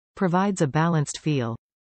Provides a balanced feel.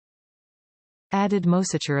 Added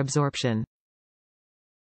mositure absorption.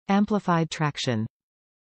 Amplified traction.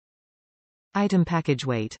 Item package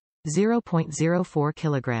weight. 0.04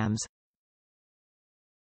 kilograms.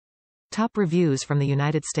 Top reviews from the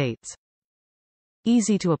United States.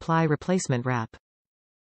 Easy to apply replacement wrap.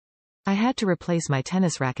 I had to replace my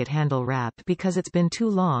tennis racket handle wrap because it's been too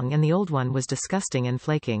long and the old one was disgusting and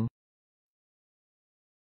flaking.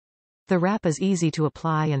 The wrap is easy to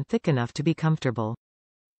apply and thick enough to be comfortable.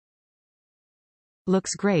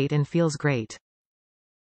 Looks great and feels great.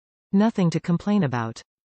 Nothing to complain about.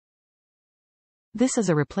 This is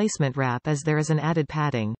a replacement wrap as there is an added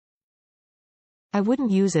padding. I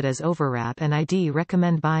wouldn't use it as overwrap and I'd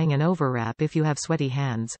recommend buying an overwrap if you have sweaty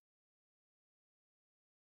hands.